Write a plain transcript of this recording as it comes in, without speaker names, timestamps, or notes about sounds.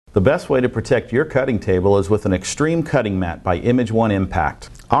The best way to protect your cutting table is with an Extreme Cutting Mat by Image One Impact.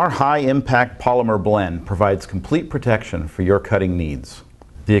 Our high-impact polymer blend provides complete protection for your cutting needs.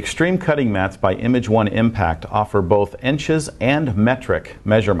 The Extreme Cutting Mats by Image One Impact offer both inches and metric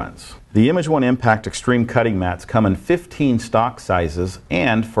measurements. The Image One Impact Extreme Cutting Mats come in 15 stock sizes,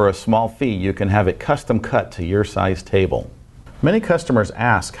 and for a small fee you can have it custom cut to your size table. Many customers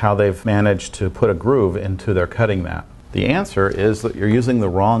ask how they've managed to put a groove into their cutting mat. The answer is that you're using the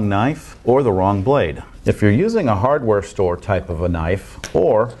wrong knife or the wrong blade. If you're using a hardware store type of a knife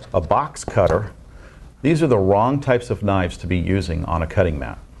or a box cutter, these are the wrong types of knives to be using on a cutting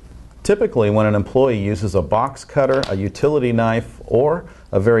mat. Typically, when an employee uses a box cutter, a utility knife, or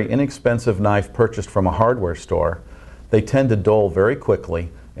a very inexpensive knife purchased from a hardware store, they tend to dull very quickly,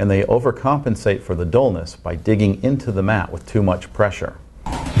 and they overcompensate for the dullness by digging into the mat with too much pressure.